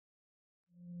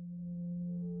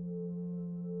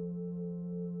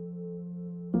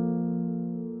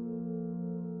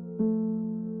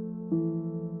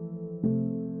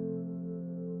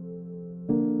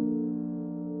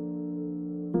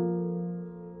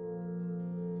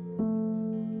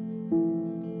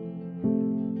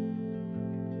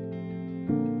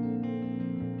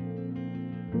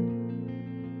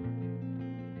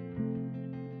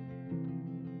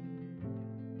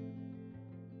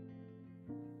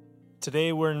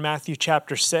Today we're in Matthew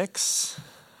chapter 6,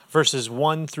 verses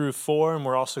 1 through 4, and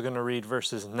we're also going to read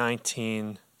verses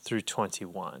 19 through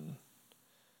 21.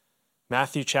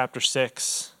 Matthew chapter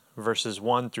 6, verses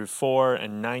 1 through 4,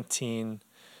 and 19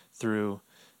 through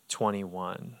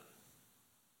 21.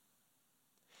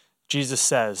 Jesus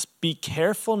says, "Be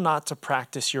careful not to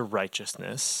practice your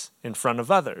righteousness in front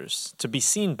of others, to be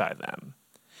seen by them.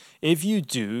 If you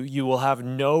do, you will have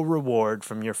no reward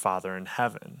from your Father in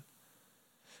heaven.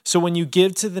 So when you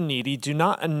give to the needy, do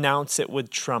not announce it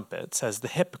with trumpets, as the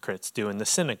hypocrites do in the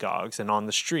synagogues and on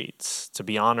the streets, to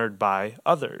be honored by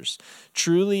others.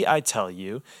 Truly, I tell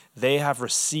you, they have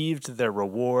received their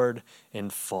reward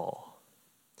in full.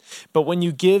 But when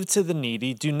you give to the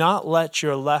needy, do not let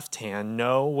your left hand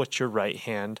know what your right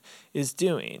hand is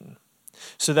doing,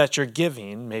 so that your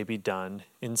giving may be done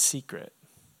in secret.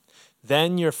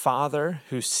 Then your Father,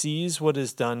 who sees what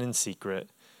is done in secret,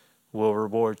 will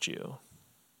reward you."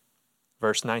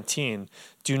 Verse 19,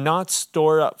 "Do not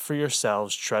store up for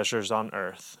yourselves treasures on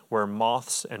earth, where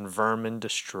moths and vermin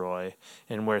destroy,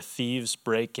 and where thieves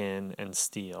break in and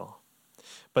steal.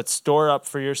 But store up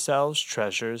for yourselves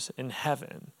treasures in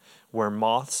heaven, where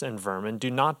moths and vermin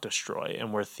do not destroy,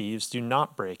 and where thieves do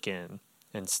not break in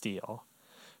and steal.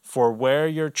 For where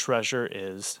your treasure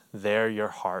is, there your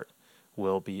heart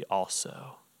will be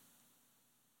also."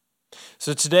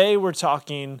 So today we're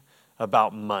talking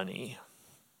about money.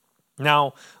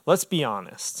 Now, let's be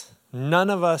honest.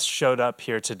 None of us showed up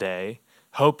here today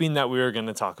hoping that we were going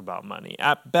to talk about money.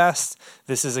 At best,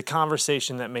 this is a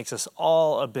conversation that makes us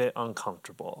all a bit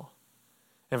uncomfortable.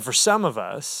 And for some of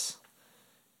us,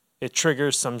 it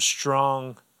triggers some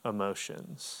strong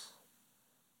emotions.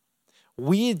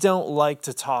 We don't like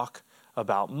to talk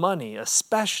about money,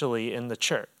 especially in the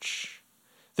church.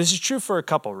 This is true for a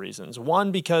couple reasons.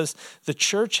 One, because the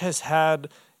church has had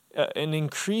an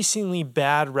increasingly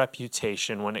bad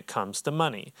reputation when it comes to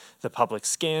money. The public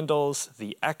scandals,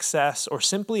 the excess, or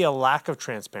simply a lack of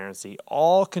transparency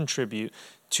all contribute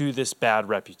to this bad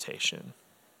reputation.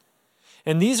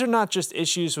 And these are not just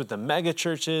issues with the mega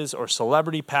churches or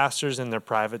celebrity pastors in their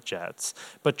private jets,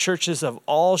 but churches of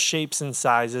all shapes and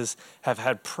sizes have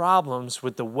had problems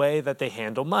with the way that they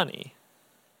handle money.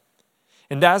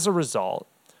 And as a result,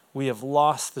 we have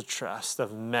lost the trust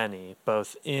of many,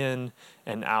 both in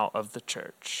and out of the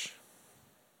church.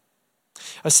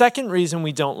 A second reason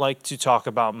we don't like to talk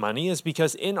about money is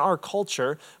because in our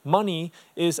culture, money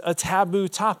is a taboo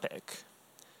topic.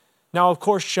 Now, of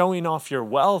course, showing off your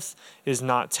wealth is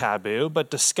not taboo,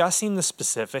 but discussing the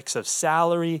specifics of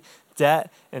salary,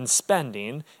 debt, and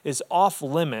spending is off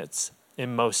limits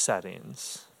in most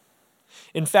settings.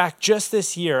 In fact, just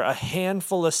this year, a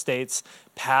handful of states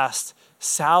passed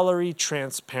salary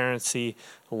transparency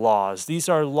laws. These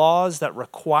are laws that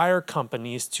require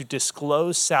companies to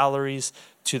disclose salaries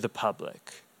to the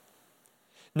public.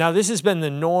 Now, this has been the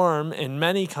norm in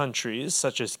many countries,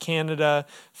 such as Canada,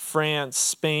 France,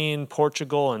 Spain,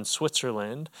 Portugal, and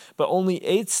Switzerland, but only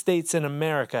 8 states in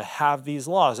America have these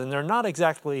laws, and they're not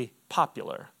exactly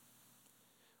popular.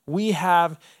 We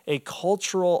have a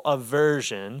cultural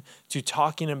aversion to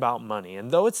talking about money,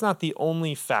 and though it's not the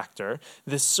only factor,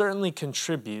 this certainly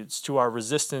contributes to our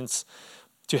resistance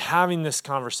to having this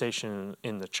conversation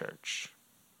in the church.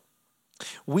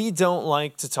 We don't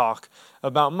like to talk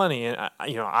about money, and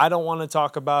I don't want to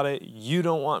talk about it. You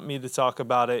don't want me to talk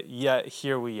about it, yet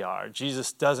here we are.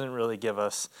 Jesus doesn't really give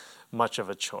us much of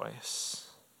a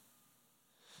choice.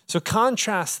 So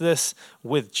contrast this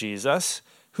with Jesus,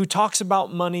 who talks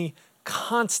about money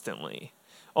constantly.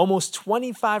 Almost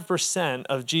 25%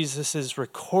 of Jesus'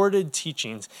 recorded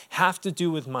teachings have to do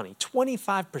with money.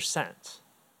 25%.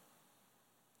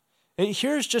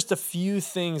 Here's just a few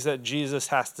things that Jesus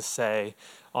has to say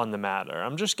on the matter.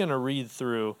 I'm just going to read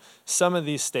through some of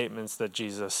these statements that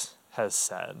Jesus has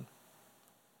said.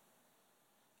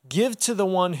 "Give to the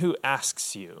one who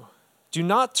asks you. Do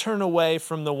not turn away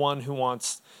from the one who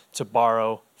wants to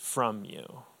borrow from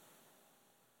you.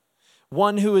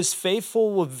 One who is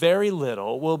faithful with very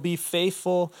little will be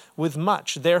faithful with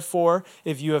much. Therefore,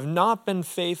 if you have not been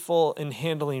faithful in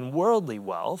handling worldly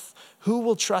wealth, who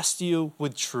will trust you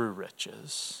with true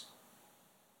riches?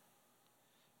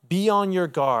 Be on your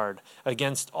guard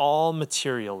against all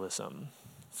materialism,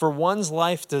 for one's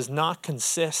life does not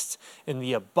consist in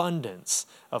the abundance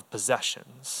of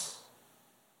possessions.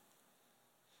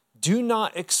 Do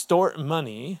not extort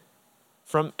money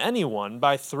from anyone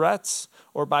by threats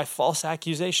or by false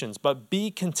accusations, but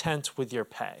be content with your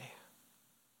pay.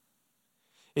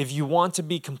 If you want to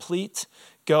be complete,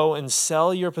 go and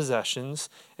sell your possessions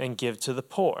and give to the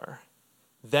poor.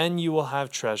 Then you will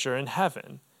have treasure in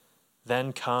heaven.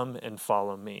 Then come and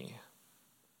follow me."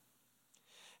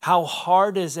 How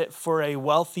hard is it for a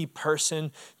wealthy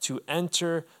person to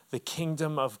enter the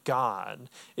kingdom of God?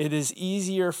 It is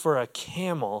easier for a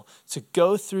camel to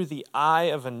go through the eye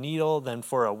of a needle than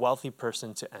for a wealthy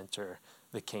person to enter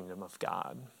the kingdom of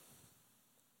God.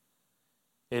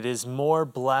 It is more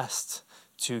blessed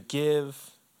to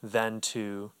give than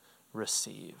to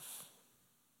receive.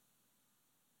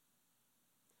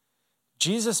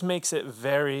 Jesus makes it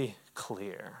very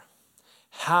clear.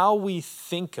 How we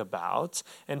think about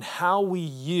and how we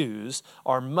use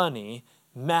our money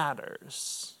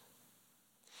matters.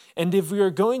 And if we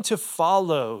are going to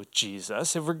follow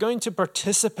Jesus, if we're going to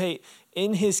participate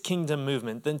in his kingdom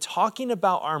movement, then talking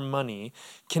about our money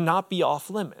cannot be off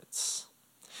limits.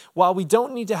 While we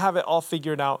don't need to have it all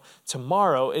figured out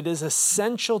tomorrow, it is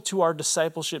essential to our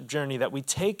discipleship journey that we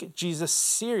take Jesus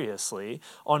seriously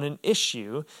on an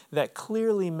issue that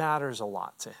clearly matters a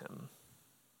lot to him.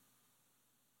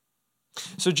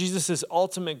 So Jesus'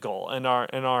 ultimate goal and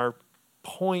our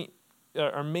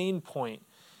main point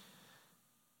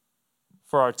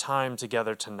for our time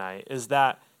together tonight is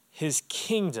that his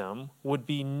kingdom would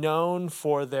be known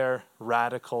for their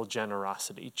radical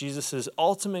generosity. Jesus'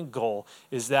 ultimate goal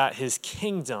is that his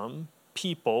kingdom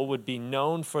people would be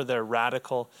known for their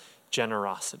radical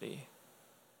generosity.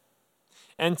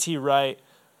 N.T. Wright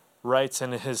writes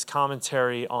in his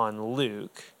commentary on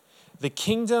Luke, the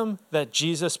kingdom that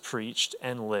Jesus preached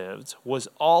and lived was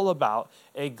all about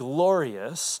a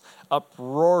glorious,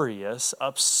 uproarious,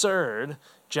 absurd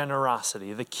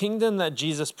generosity. The kingdom that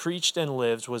Jesus preached and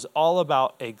lived was all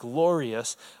about a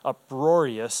glorious,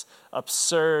 uproarious,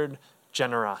 absurd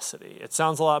generosity. It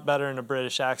sounds a lot better in a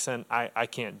British accent. I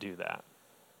can't do that.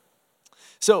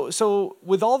 So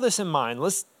with all this in mind,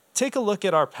 let's take a look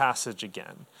at our passage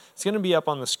again. It's going to be up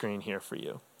on the screen here for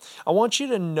you. I want you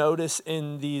to notice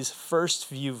in these first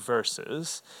few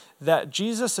verses that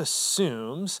Jesus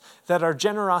assumes that our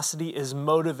generosity is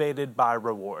motivated by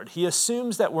reward. He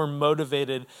assumes that we're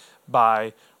motivated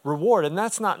by reward, and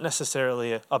that's not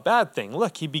necessarily a bad thing.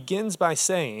 Look, he begins by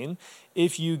saying,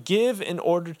 if you give in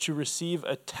order to receive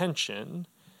attention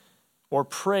or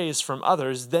praise from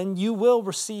others, then you will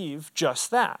receive just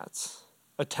that,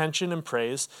 attention and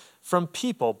praise from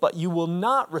people, but you will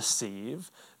not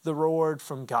receive the reward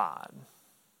from God.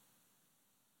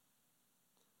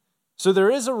 So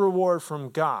there is a reward from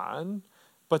God,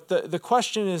 but the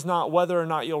question is not whether or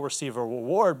not you'll receive a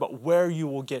reward, but where you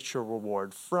will get your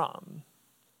reward from.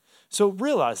 So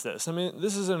realize this. I mean,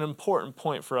 this is an important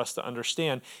point for us to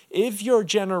understand. If your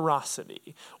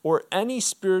generosity, or any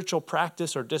spiritual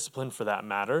practice or discipline for that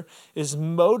matter, is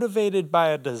motivated by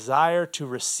a desire to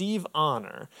receive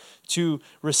honor, to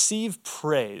receive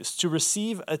praise, to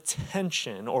receive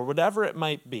attention, or whatever it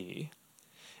might be,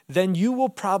 then you will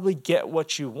probably get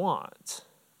what you want.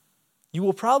 You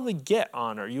will probably get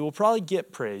honor. You will probably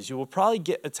get praise. You will probably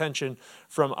get attention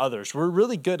from others. We're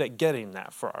really good at getting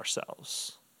that for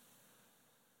ourselves.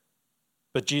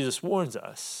 But Jesus warns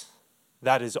us,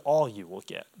 that is all you will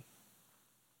get.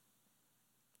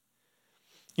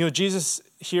 You know, Jesus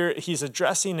here, he's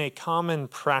addressing a common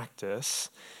practice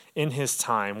in his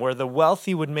time where the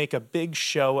wealthy would make a big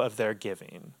show of their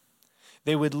giving.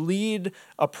 They would lead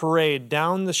a parade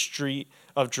down the street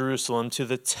of Jerusalem to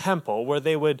the temple where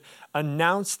they would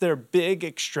announce their big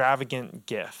extravagant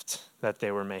gift that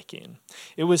they were making.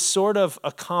 It was sort of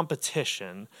a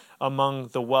competition among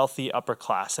the wealthy upper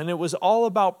class, and it was all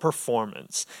about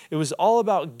performance. It was all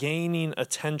about gaining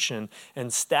attention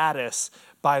and status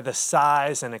by the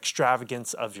size and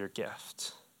extravagance of your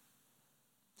gift.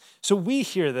 So we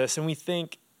hear this and we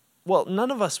think, well, none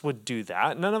of us would do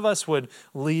that. None of us would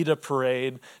lead a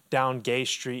parade down Gay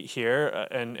Street here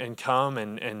and come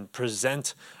and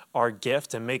present our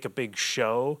gift and make a big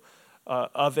show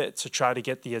of it to try to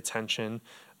get the attention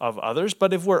of others.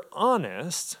 But if we're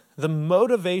honest, the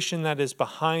motivation that is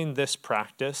behind this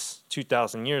practice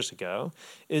 2,000 years ago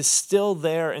is still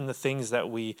there in the things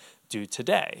that we do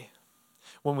today.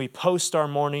 When we post our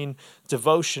morning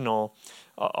devotional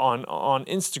on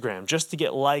Instagram just to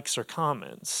get likes or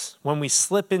comments, when we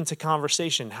slip into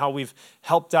conversation, how we've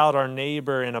helped out our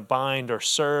neighbor in a bind or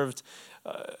served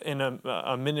in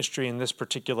a ministry in this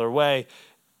particular way,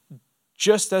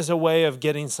 just as a way of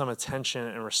getting some attention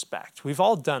and respect. We've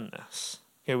all done this.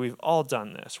 Okay, we've all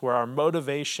done this, where our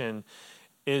motivation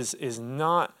is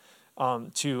not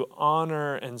to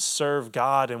honor and serve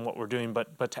God in what we're doing,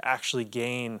 but to actually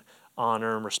gain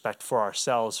honor and respect for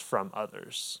ourselves from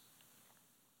others.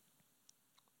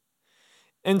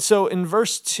 And so in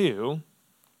verse 2,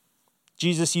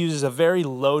 Jesus uses a very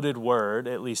loaded word,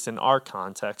 at least in our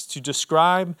context, to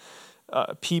describe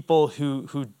people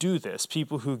who do this,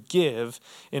 people who give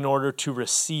in order to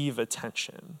receive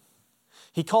attention.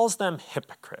 He calls them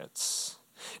hypocrites.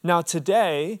 Now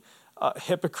today,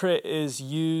 hypocrite is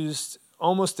used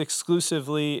almost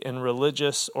exclusively in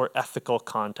religious or ethical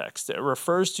context. It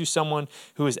refers to someone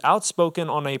who is outspoken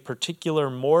on a particular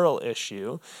moral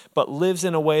issue, but lives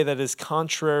in a way that is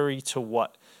contrary to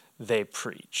what they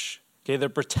preach. Okay, they're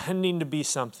pretending to be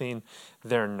something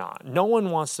they're not. No one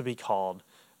wants to be called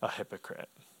a hypocrite.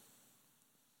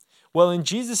 Well, in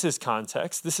Jesus'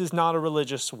 context, this is not a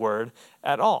religious word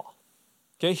at all.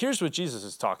 Okay, here's what Jesus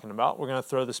is talking about. We're going to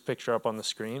throw this picture up on the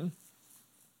screen.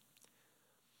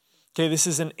 Okay, this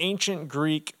is an ancient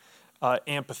Greek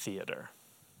amphitheater.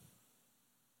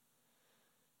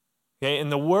 Okay,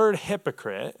 and the word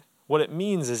hypocrite, what it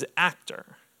means is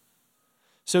actor.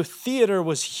 So theater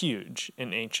was huge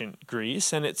in ancient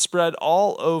Greece, and it spread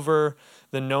all over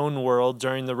the known world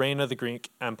during the reign of the Greek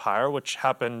Empire, which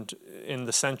happened in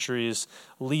the centuries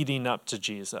leading up to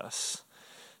Jesus.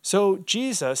 So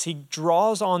Jesus, he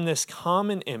draws on this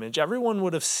common image. Everyone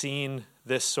would have seen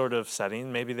this sort of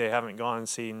setting. Maybe they haven't gone and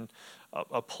seen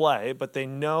a play, but they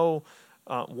know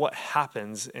what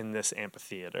happens in this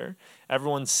amphitheater.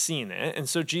 Everyone's seen it. And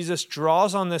so Jesus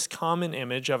draws on this common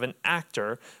image of an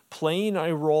actor playing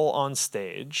a role on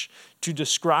stage to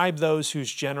describe those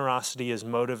whose generosity is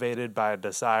motivated by a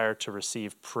desire to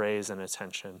receive praise and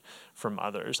attention from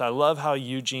others. I love how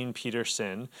Eugene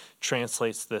Peterson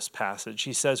translates this passage.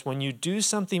 He says, when you do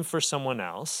something for someone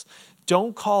else,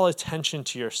 don't call attention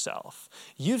to yourself.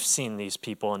 You've seen these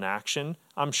people in action,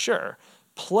 I'm sure.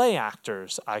 Play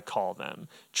actors, I call them,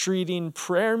 treating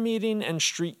prayer meeting and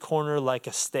street corner like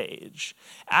a stage,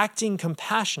 acting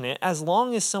compassionate as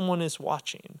long as someone is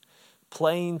watching,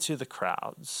 playing to the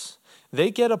crowds.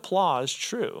 They get applause,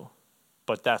 true,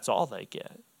 but that's all they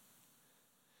get.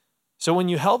 So when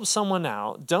you help someone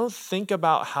out, don't think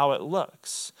about how it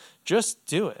looks. Just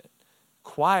do it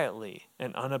quietly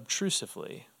and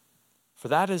unobtrusively. For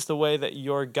that is the way that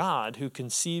your God, who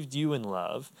conceived you in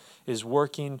love, is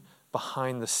working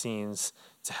behind the scenes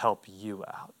to help you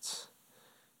out.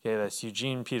 Okay, that's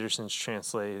Eugene Peterson's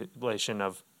translation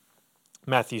of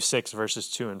Matthew 6, verses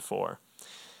 2 and 4.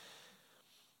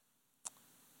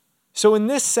 So in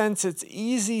this sense, it's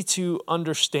easy to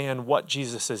understand what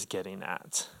Jesus is getting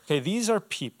at. Okay, these are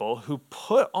people who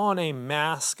put on a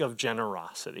mask of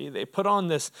generosity. They put on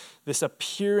this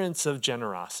appearance of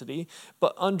generosity,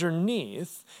 but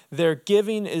underneath, their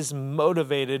giving is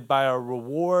motivated by a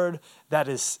reward that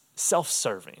is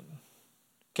self-serving.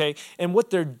 Okay, and what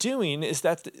they're doing is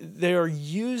that they're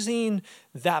using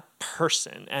that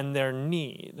person and their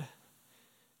need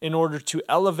in order to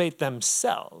elevate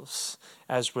themselves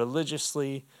as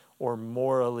religiously or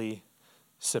morally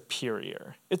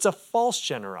superior. It's a false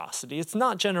generosity. It's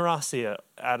not generosity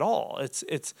at all.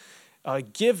 It's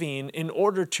giving in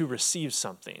order to receive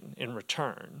something in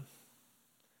return.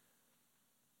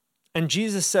 And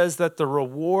Jesus says that the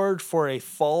reward for a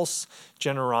false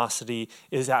generosity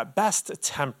is at best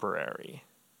temporary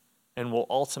and will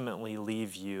ultimately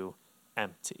leave you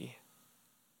empty.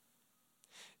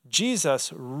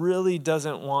 Jesus really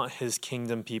doesn't want his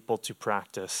kingdom people to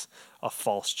practice a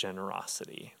false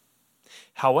generosity.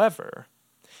 However,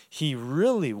 he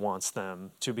really wants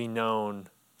them to be known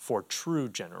for true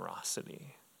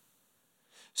generosity.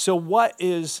 So what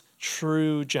is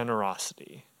true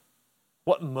generosity?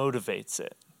 What motivates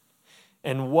it?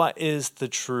 And what is the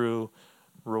true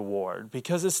reward?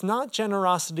 Because it's not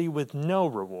generosity with no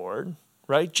reward,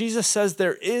 right? Jesus says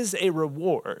there is a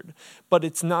reward, but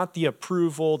it's not the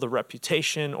approval, the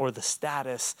reputation, or the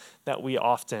status that we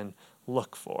often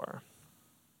look for.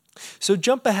 So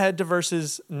jump ahead to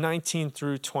verses 19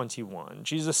 through 21.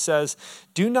 Jesus says,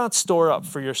 "Do not store up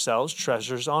for yourselves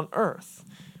treasures on earth,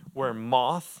 where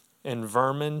moth and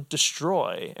vermin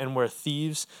destroy, and where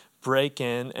thieves break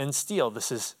in and steal."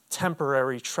 This is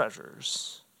temporary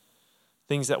treasures,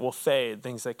 things that will fade,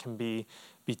 things that can be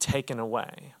taken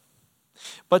away.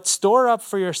 "But store up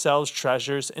for yourselves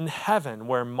treasures in heaven,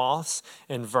 where moths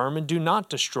and vermin do not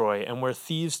destroy, and where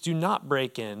thieves do not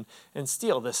break in and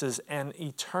steal." This is an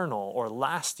eternal or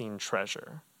lasting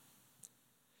treasure.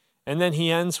 And then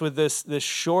he ends with this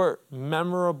short,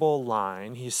 memorable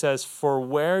line. He says, "For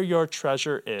where your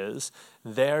treasure is,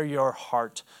 there your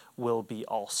heart will be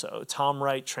also." Tom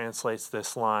Wright translates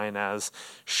this line as,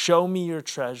 "Show me your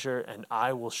treasure, and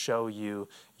I will show you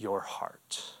your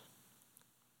heart."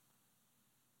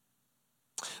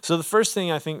 So the first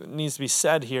thing I think needs to be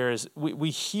said here is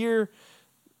we hear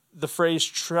the phrase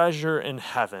treasure in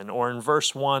heaven, or in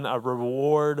verse 1, a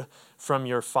reward from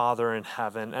your Father in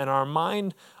heaven, and our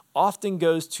mind often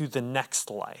goes to the next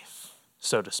life.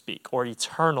 so to speak, or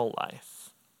eternal life.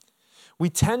 We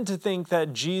tend to think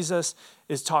that Jesus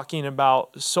is talking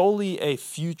about solely a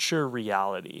future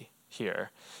reality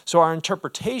here. So our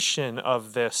interpretation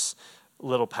of this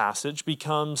little passage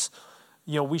becomes,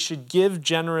 we should give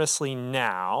generously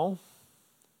now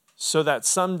so that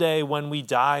someday when we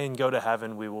die and go to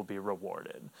heaven, we will be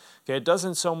rewarded. Okay, it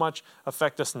doesn't so much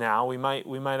affect us now. We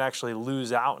might actually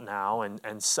lose out now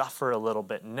and suffer a little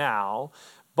bit now,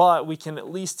 but we can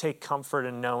at least take comfort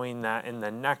in knowing that in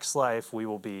the next life we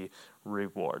will be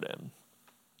rewarded.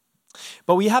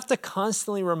 But we have to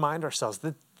constantly remind ourselves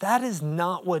that that is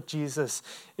not what Jesus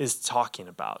is talking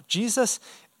about. Jesus,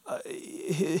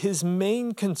 his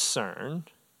main concern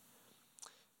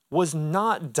was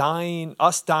not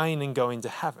us dying and going to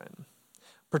heaven,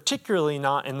 particularly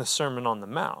not in the Sermon on the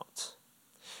Mount.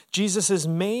 Jesus'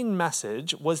 main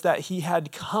message was that he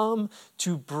had come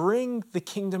to bring the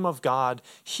kingdom of God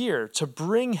here, to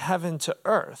bring heaven to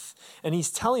earth. And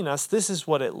he's telling us this is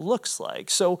what it looks like.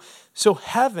 So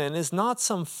heaven is not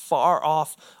some far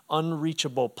off,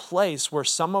 unreachable place where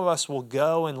some of us will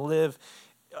go and live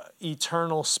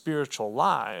eternal spiritual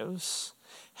lives.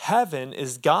 Heaven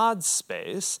is God's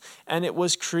space, and it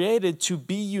was created to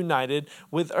be united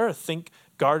with earth. Think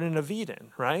Garden of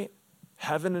Eden, right?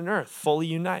 Heaven and earth fully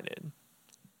united.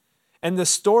 And the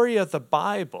story of the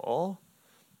Bible,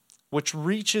 which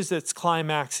reaches its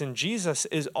climax in Jesus,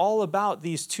 is all about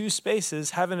these two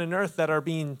spaces, heaven and earth, that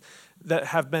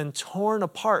have been torn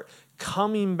apart,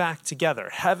 coming back together.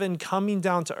 Heaven coming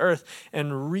down to earth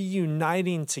and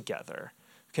reuniting together.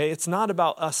 Okay, it's not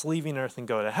about us leaving earth and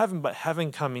go to heaven, but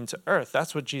heaven coming to earth.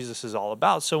 That's what Jesus is all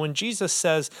about. So when Jesus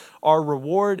says our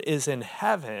reward is in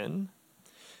heaven,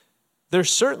 there's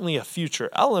certainly a future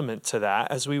element to that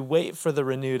as we wait for the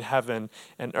renewed heaven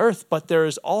and earth, but there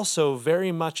is also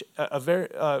very much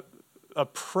a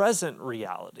present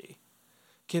reality.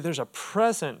 Okay, there's a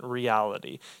present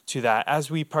reality to that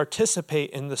as we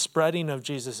participate in the spreading of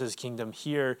Jesus' kingdom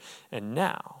here and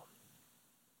now.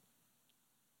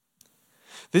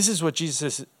 This is what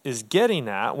Jesus is getting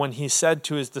at when he said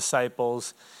to his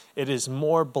disciples, "It is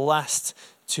more blessed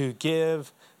to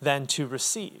give than to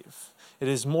receive." It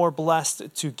is more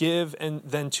blessed to give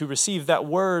than to receive. That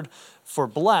word for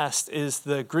blessed is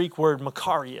the Greek word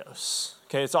makarios.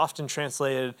 Okay, it's often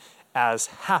translated as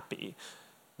happy.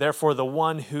 Therefore, the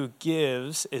one who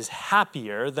gives is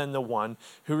happier than the one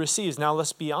who receives. Now,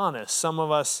 let's be honest. Some of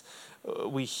us,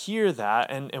 we hear that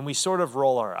and we sort of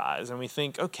roll our eyes and we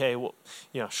think, okay, well,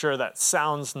 sure, that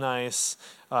sounds nice.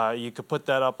 You could put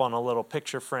that up on a little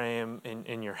picture frame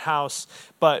in your house,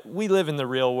 but we live in the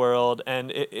real world,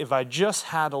 and if I just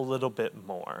had a little bit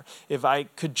more, if I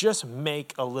could just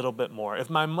make a little bit more, if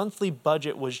my monthly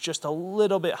budget was just a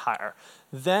little bit higher,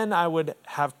 then I would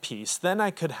have peace. Then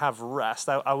I could have rest.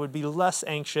 I would be less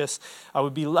anxious. I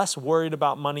would be less worried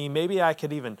about money. Maybe I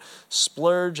could even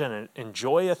splurge and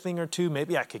enjoy a thing or two.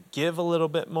 Maybe I could give a little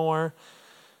bit more.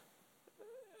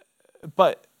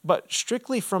 But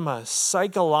strictly from a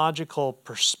psychological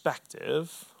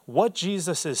perspective, what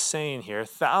Jesus is saying here,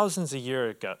 thousands of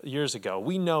years ago,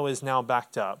 we know is now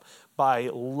backed up by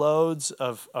loads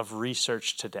of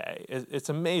research today. It's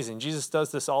amazing. Jesus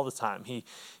does this all the time.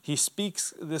 He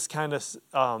speaks this kind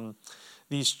of,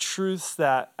 these truths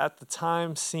that at the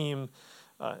time seem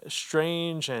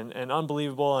strange and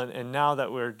unbelievable, and now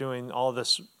that we're doing all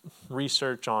this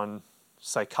research on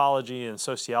psychology and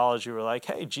sociology, we're like,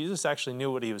 hey, Jesus actually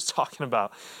knew what he was talking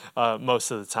about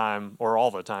most of the time, or all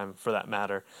the time for that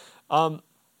matter.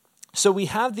 So we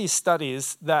have these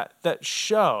studies that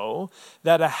show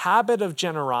that a habit of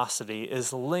generosity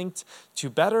is linked to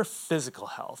better physical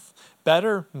health,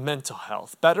 better mental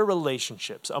health, better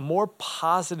relationships, a more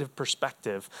positive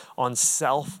perspective on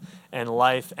self and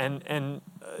life, and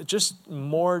just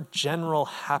more general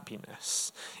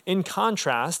happiness. In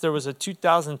contrast, there was a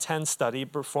 2010 study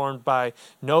performed by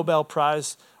Nobel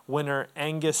Prize winner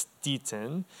Angus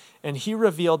Deaton, and he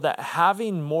revealed that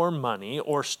having more money,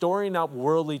 or storing up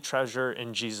worldly treasure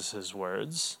in Jesus'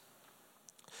 words,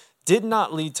 did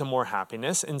not lead to more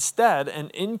happiness. Instead, an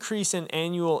increase in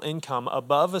annual income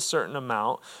above a certain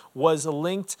amount was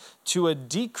linked to a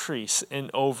decrease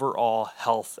in overall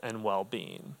health and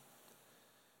well-being.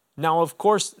 Now, of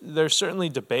course, there's certainly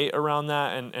debate around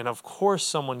that, and of course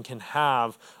someone can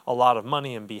have a lot of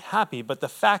money and be happy, but the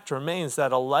fact remains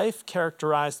that a life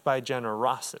characterized by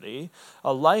generosity,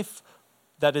 a life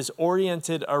that is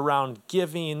oriented around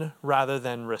giving rather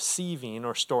than receiving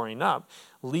or storing up,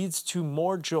 leads to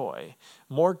more joy,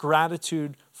 more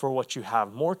gratitude for what you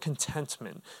have, more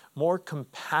contentment, more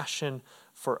compassion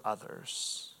for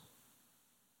others.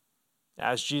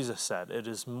 As Jesus said, it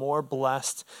is more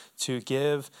blessed to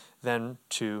give than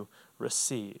to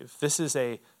receive. This is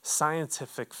a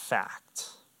scientific fact.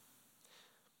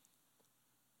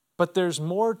 But there's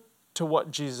more to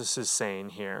what Jesus is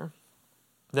saying here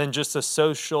than just a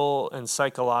social and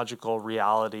psychological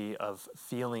reality of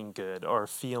feeling good or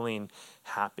feeling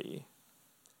happy.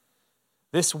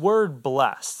 This word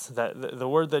blessed, that the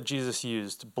word that Jesus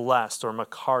used, blessed or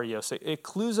makarios, it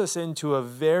clues us into a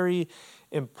very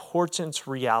important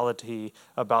reality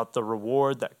about the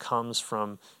reward that comes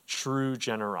from true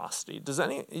generosity. Do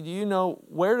you know,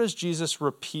 where does Jesus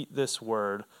repeat this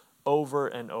word over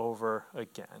and over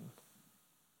again?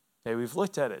 Okay, we've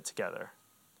looked at it together.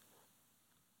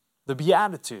 The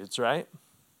Beatitudes, right?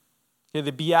 Okay,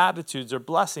 the Beatitudes are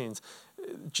blessings.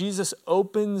 Jesus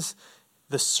opens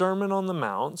the Sermon on the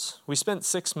Mount. We spent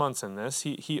 6 months in this.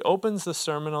 He opens the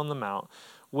Sermon on the Mount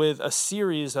with a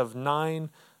series of 9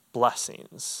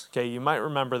 blessings. Okay, you might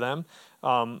remember them.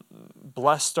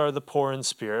 Blessed are the poor in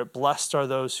spirit. Blessed are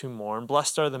those who mourn.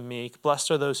 Blessed are the meek.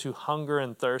 Blessed are those who hunger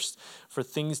and thirst for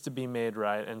things to be made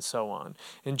right, and so on.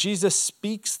 And Jesus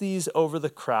speaks these over the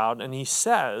crowd, and he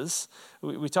says,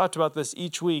 we talked about this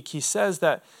each week, he says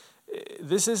that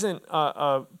this isn't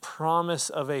a promise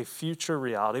of a future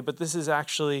reality, but this is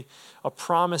actually a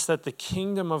promise that the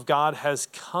kingdom of God has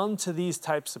come to these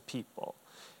types of people.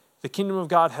 The kingdom of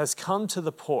God has come to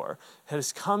the poor, it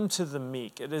has come to the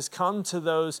meek, it has come to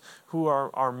those who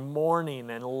are mourning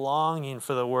and longing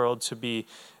for the world to be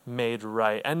made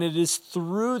right. And it is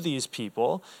through these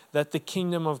people that the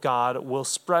kingdom of God will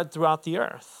spread throughout the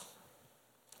earth.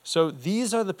 So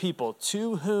these are the people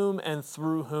to whom and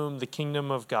through whom the kingdom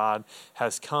of God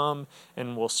has come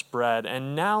and will spread.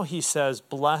 And now he says,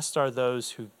 blessed are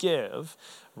those who give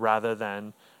rather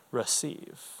than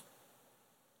receive.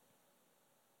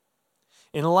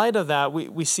 In light of that,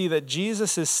 we see that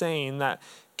Jesus is saying that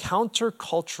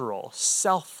countercultural,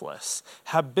 selfless,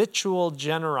 habitual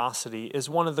generosity is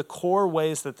one of the core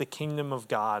ways that the kingdom of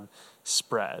God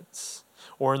spreads.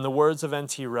 Or in the words of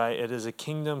N.T. Wright, it is a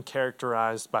kingdom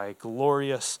characterized by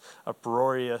glorious,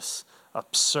 uproarious,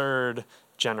 absurd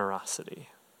generosity.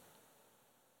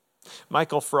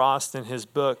 Michael Frost, in his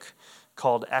book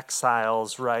called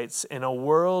Exiles, writes, in a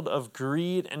world of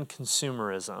greed and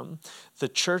consumerism, the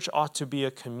church ought to be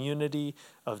a community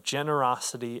of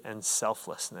generosity and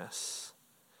selflessness.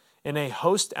 In a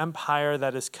host empire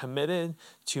that is committed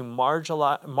to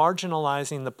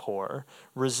marginalizing the poor,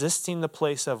 resisting the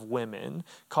place of women,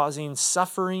 causing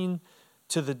suffering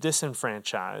to the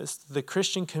disenfranchised, the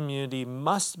Christian community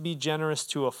must be generous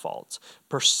to a fault,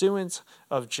 pursuant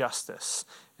of justice,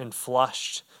 and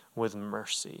flushed with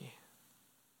mercy.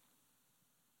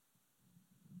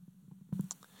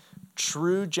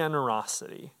 True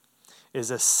generosity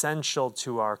is essential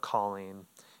to our calling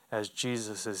as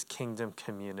Jesus' kingdom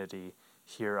community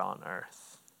here on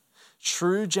earth.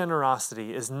 True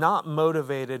generosity is not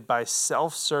motivated by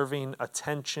self-serving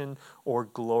attention or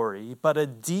glory, but a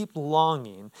deep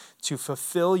longing to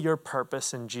fulfill your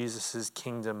purpose in Jesus'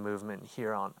 kingdom movement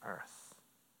here on earth.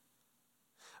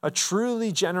 A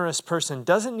truly generous person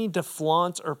doesn't need to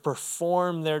flaunt or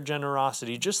perform their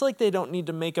generosity, just like they don't need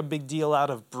to make a big deal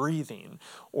out of breathing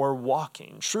or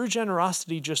walking. True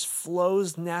generosity just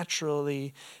flows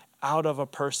naturally out of a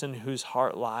person whose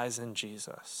heart lies in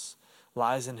Jesus,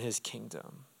 lies in his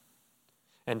kingdom,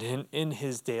 and in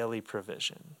his daily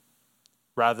provision,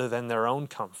 rather than their own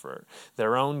comfort,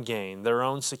 their own gain, their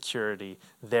own security,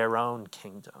 their own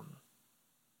kingdom.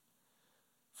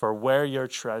 For where your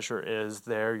treasure is,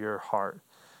 there your heart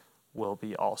will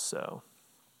be also.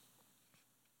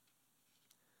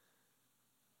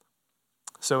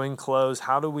 So in close,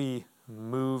 how do we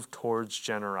move towards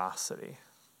generosity?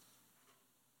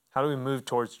 How do we move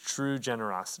towards true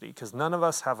generosity? Because none of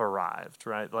us have arrived,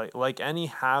 right? Like any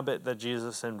habit that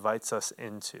Jesus invites us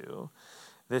into,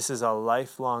 this is a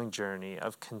lifelong journey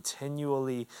of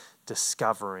continually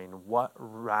discovering what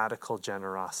radical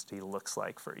generosity looks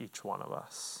like for each one of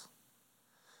us.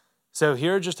 So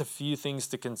here are just a few things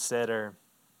to consider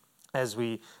as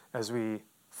we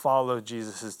follow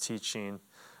Jesus' teaching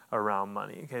around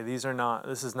money. Okay,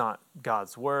 this is not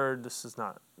God's word, this is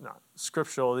not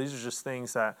scriptural, these are just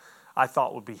things that I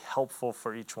thought would be helpful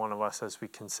for each one of us as we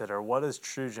consider what does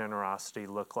true generosity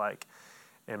look like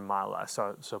in my life.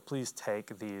 So please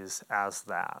take these as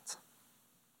that.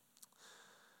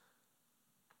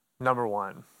 Number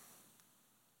 1,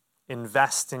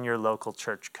 invest in your local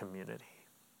church community.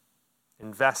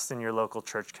 Invest in your local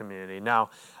church community. Now,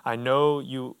 I know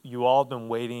you all have been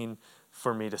waiting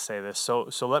for me to say this, so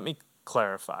let me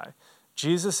clarify.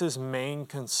 Jesus' main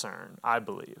concern, I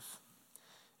believe,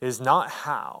 is not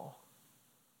how,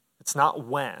 It's not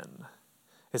when.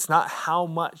 It's not how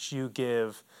much you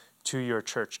give to your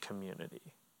church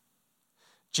community.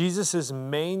 Jesus'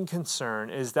 main concern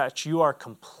is that you are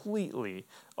completely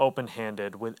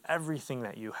open-handed with everything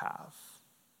that you have,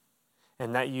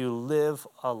 and that you live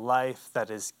a life that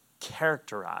is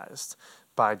characterized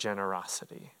by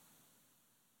generosity.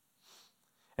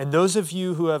 And those of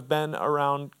you who have been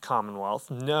around Commonwealth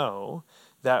know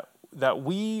that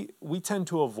we tend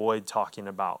to avoid talking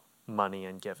about money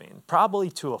and giving, probably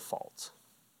to a fault.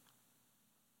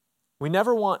 We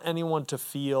never want anyone to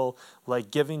feel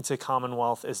like giving to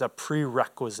Commonwealth is a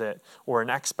prerequisite or an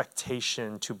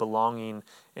expectation to belonging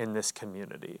in this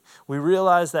community. We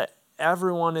realize that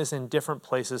everyone is in different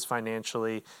places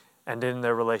financially and in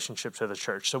their relationship to the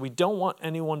church. So we don't want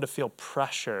anyone to feel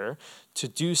pressure to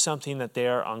do something that they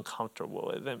are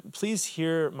uncomfortable with. And please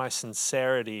hear my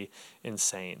sincerity in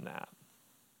saying that.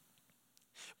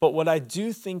 But what I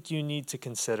do think you need to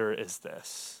consider is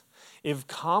this. If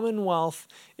Commonwealth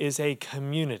is a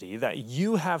community that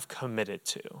you have committed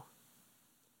to,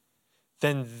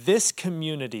 then this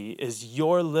community is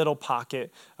your little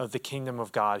pocket of the kingdom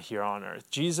of God here on earth.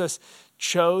 Jesus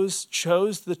chose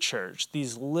the church,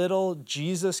 these little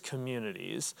Jesus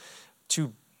communities,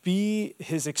 to be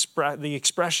the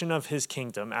expression of his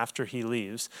kingdom after he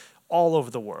leaves all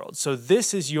over the world. So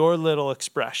this is your little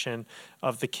expression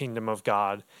of the kingdom of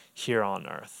God here on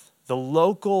earth. The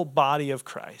local body of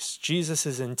Christ,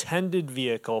 Jesus' intended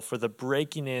vehicle for the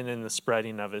breaking in and the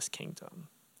spreading of his kingdom.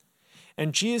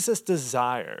 And Jesus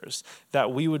desires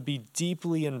that we would be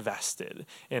deeply invested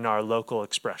in our local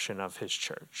expression of his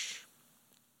church.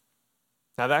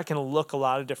 Now that can look a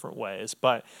lot of different ways,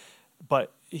 but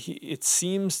it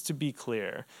seems to be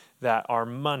clear that our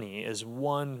money is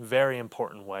one very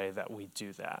important way that we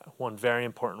do that, one very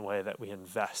important way that we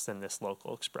invest in this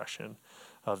local expression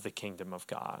of the kingdom of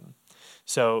God.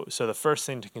 So the first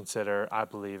thing to consider, I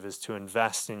believe, is to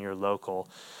invest in your local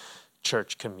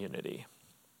church community.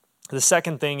 The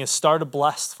second thing is start a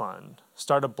blessed fund.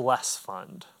 Start a blessed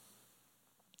fund.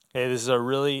 Okay, this is a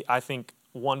really, I think,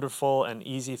 wonderful and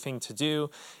easy thing to do.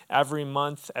 Every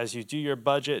month, as you do your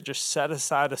budget, just set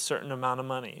aside a certain amount of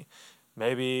money.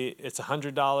 Maybe it's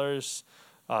 $100,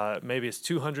 maybe it's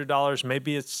 $200,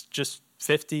 maybe it's just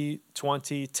 $50,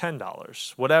 $20,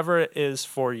 $10, whatever it is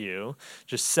for you.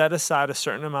 Just set aside a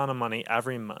certain amount of money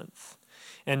every month.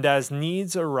 And as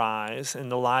needs arise in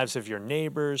the lives of your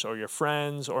neighbors or your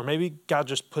friends, or maybe God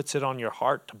just puts it on your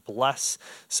heart to bless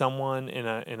someone in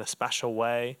a special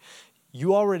way,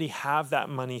 you already have that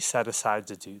money set aside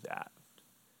to do that.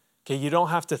 Okay, you don't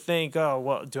have to think, oh,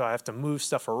 well, do I have to move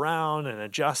stuff around and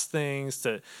adjust things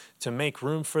to make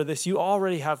room for this? You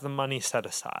already have the money set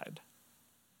aside.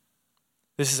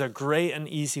 This is a great and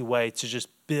easy way to just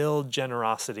build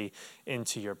generosity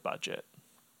into your budget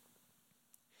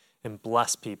and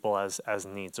bless people as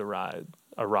needs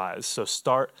arise. So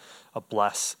start a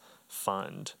bless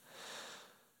fund.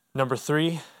 Number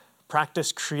 3,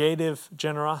 practice creative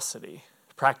generosity.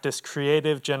 Practice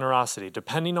creative generosity.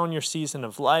 Depending on your season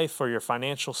of life or your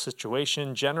financial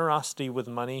situation, generosity with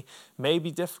money may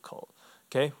be difficult.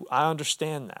 Okay, I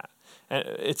understand that. And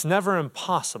it's never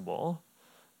impossible.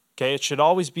 Okay, it should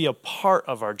always be a part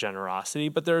of our generosity,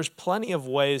 but there's plenty of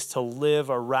ways to live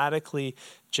a radically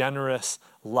generous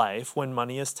life when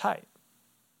money is tight.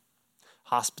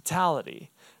 Hospitality,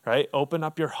 right? Open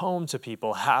up your home to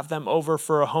people. Have them over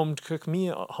for a home-cooked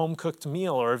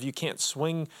meal, or if you can't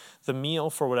swing the meal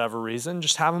for whatever reason,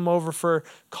 just have them over for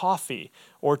coffee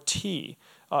or tea.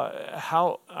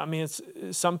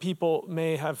 Some people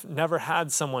may have never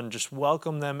had someone just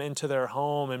welcome them into their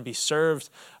home and be served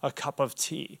a cup of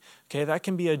tea. Okay, that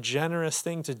can be a generous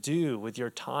thing to do with your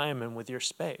time and with your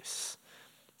space.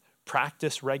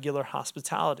 Practice regular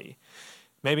hospitality.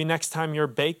 Maybe next time you're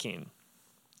baking,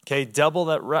 okay, double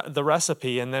the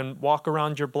recipe and then walk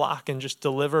around your block and just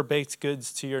deliver baked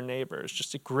goods to your neighbors.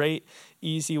 Just a great,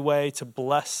 easy way to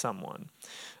bless someone.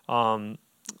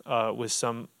 With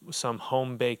some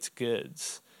home-baked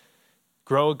goods.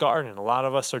 Grow a garden. A lot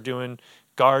of us are doing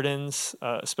gardens,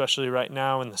 especially right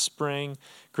now in the spring.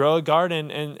 Grow a garden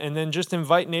and then just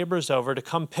invite neighbors over to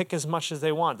come pick as much as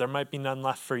they want. There might be none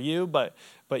left for you, but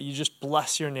you just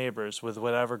bless your neighbors with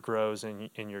whatever grows in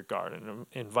your garden.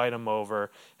 Invite them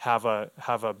over. Have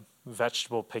a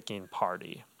vegetable picking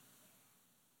party.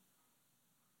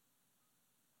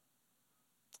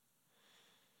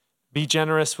 Be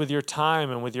generous with your time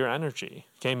and with your energy.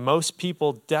 Okay, most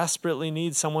people desperately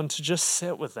need someone to just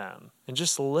sit with them and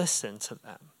just listen to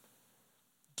them.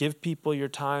 Give people your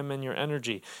time and your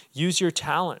energy. Use your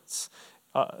talents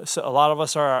So a lot of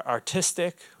us are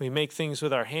artistic. We make things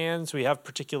with our hands. We have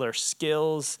particular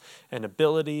skills and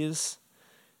abilities.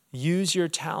 Use your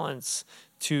talents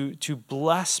to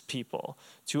bless people,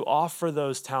 to offer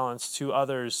those talents to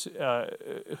others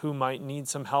who might need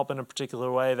some help in a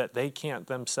particular way that they can't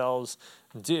themselves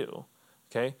do.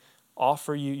 Okay?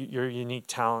 Offer your unique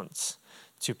talents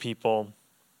to people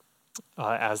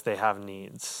as they have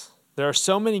needs. There are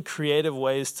so many creative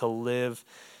ways to live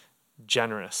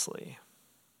generously.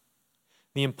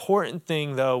 The important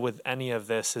thing, though, with any of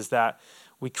this is that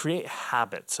we create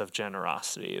habits of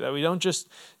generosity, that we don't just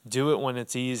do it when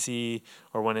it's easy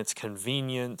or when it's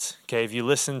convenient. Okay, if you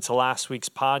listened to last week's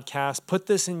podcast, put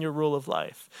this in your rule of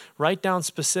life. Write down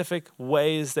specific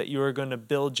ways that you are going to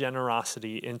build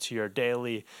generosity into your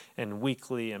daily and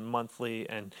weekly and monthly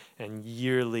and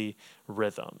yearly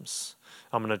rhythms.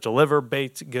 I'm going to deliver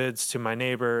baked goods to my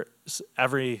neighbors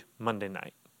every Monday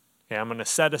night. Okay, I'm going to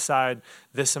set aside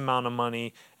this amount of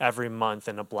money every month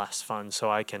in a blessed fund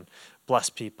so I can bless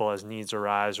people as needs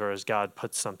arise or as God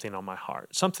puts something on my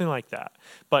heart, something like that.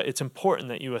 But it's important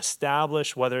that you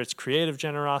establish, whether it's creative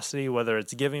generosity, whether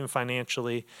it's giving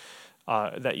financially,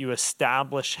 that you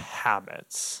establish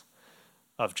habits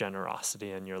of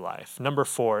generosity in your life. Number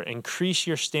 4, increase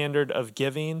your standard of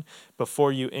giving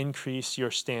before you increase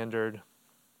your standard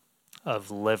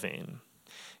of living.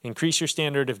 Increase your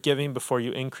standard of giving before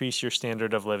you increase your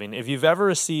standard of living. If you've ever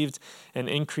received an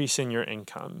increase in your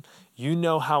income, you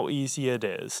know how easy it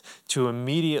is to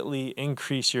immediately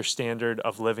increase your standard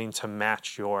of living to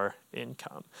match your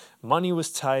income. Money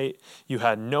was tight. You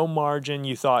had no margin.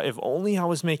 You thought, if only I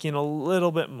was making a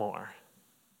little bit more.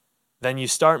 Then you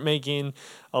start making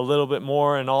a little bit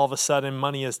more, and all of a sudden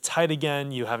money is tight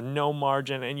again. You have no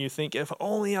margin, and you think, if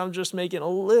only I'm just making a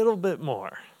little bit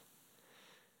more.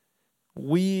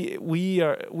 We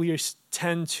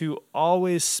tend to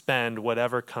always spend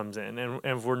whatever comes in, and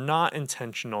if we're not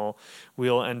intentional,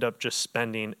 we'll end up just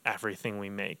spending everything we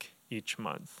make each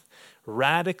month.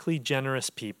 Radically generous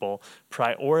people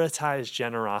prioritize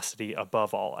generosity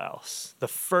above all else. The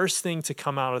first thing to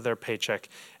come out of their paycheck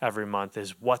every month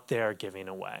is what they are giving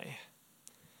away,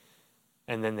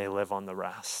 and then they live on the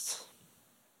rest.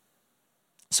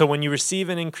 So when you receive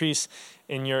an increase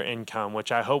in your income,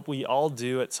 which I hope we all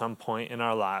do at some point in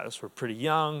our lives, we're pretty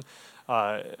young.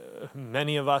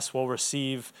 Many of us will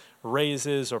receive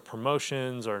raises or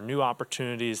promotions or new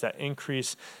opportunities that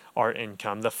increase our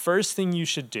income. The first thing you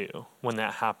should do when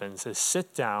that happens is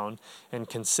sit down and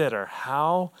consider,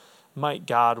 how might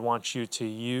God want you to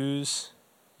use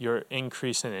your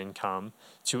increase in income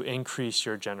to increase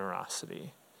your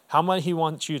generosity? How might he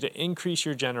want you to increase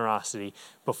your generosity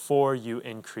before you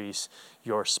increase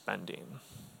your spending?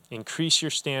 Increase your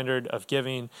standard of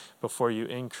giving before you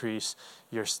increase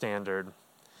your standard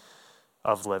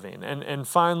of living. And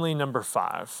finally, number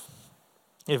 5,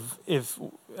 if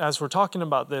as we're talking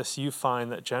about this, you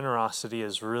find that generosity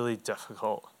is really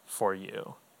difficult for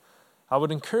you, I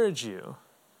would encourage you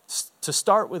to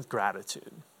start with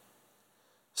gratitude.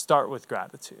 Start with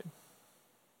gratitude.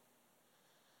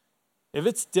 If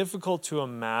it's difficult to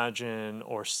imagine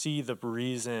or see the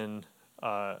reason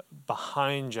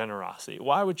behind generosity,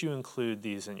 why would you include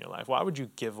these in your life? Why would you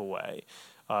give away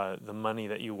the money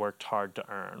that you worked hard to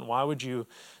earn? Why would you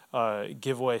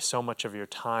give away so much of your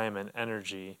time and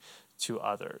energy to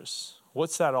others?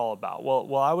 What's that all about?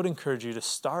 Well, I would encourage you to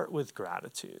start with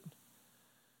gratitude.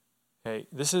 Okay,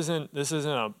 this isn't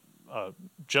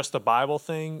just a Bible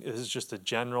thing. This is just a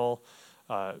general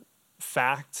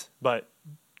fact, but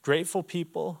grateful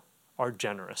people are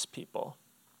generous people,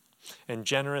 and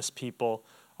generous people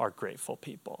are grateful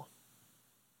people.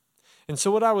 And so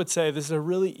what I would say, this is a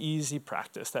really easy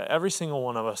practice that every single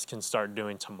one of us can start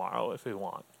doing tomorrow if we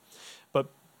want. But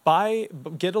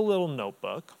get a little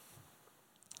notebook,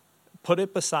 put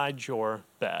it beside your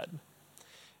bed,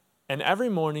 and every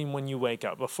morning when you wake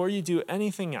up, before you do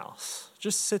anything else,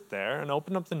 just sit there and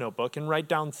open up the notebook and write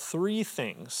down 3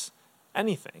 things,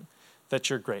 anything, that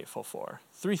you're grateful for.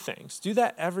 3 things. Do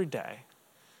that every day.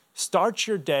 Start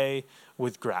your day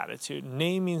with gratitude,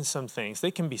 naming some things.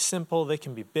 They can be simple, they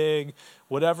can be big,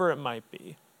 whatever it might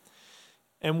be.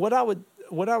 And what I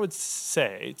would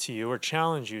say to you or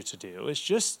challenge you to do is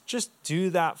just do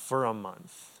that for a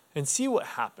month and see what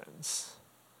happens.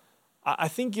 I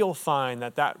think you'll find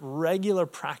that regular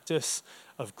practice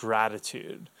of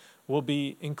gratitude will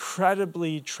be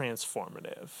incredibly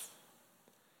transformative.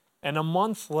 And a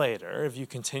month later, if you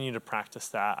continue to practice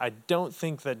that, I don't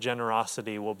think that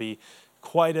generosity will be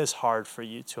quite as hard for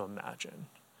you to imagine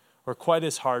or quite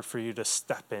as hard for you to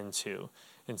step into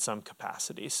in some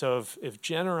capacity. So if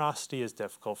generosity is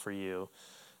difficult for you,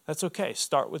 That's okay.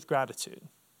 Start with gratitude.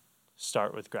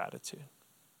 Start with gratitude.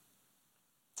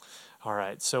 All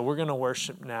right, so we're going to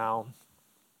worship now.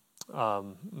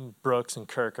 Brooks and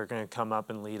Kirk are going to come up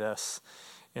and lead us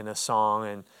in a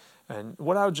song. And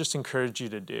what I would just encourage you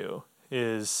to do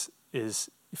is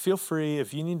feel free,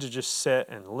 if you need to just sit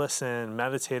and listen,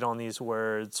 meditate on these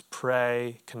words,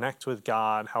 pray, connect with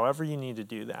God, however you need to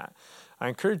do that. I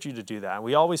encourage you to do that.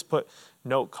 We always put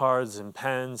note cards and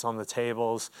pens on the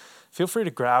tables. Feel free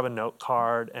to grab a note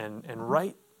card and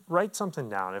write something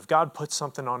down. If God puts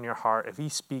something on your heart, if he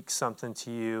speaks something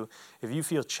to you, if you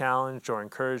feel challenged or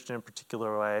encouraged in a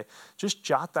particular way, just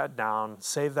jot that down,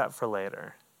 save that for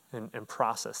later, and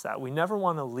process that. We never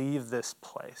want to leave this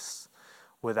place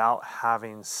without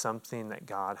having something that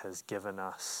God has given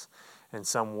us in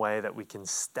some way that we can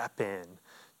step in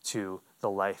to the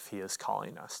life he is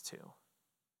calling us to.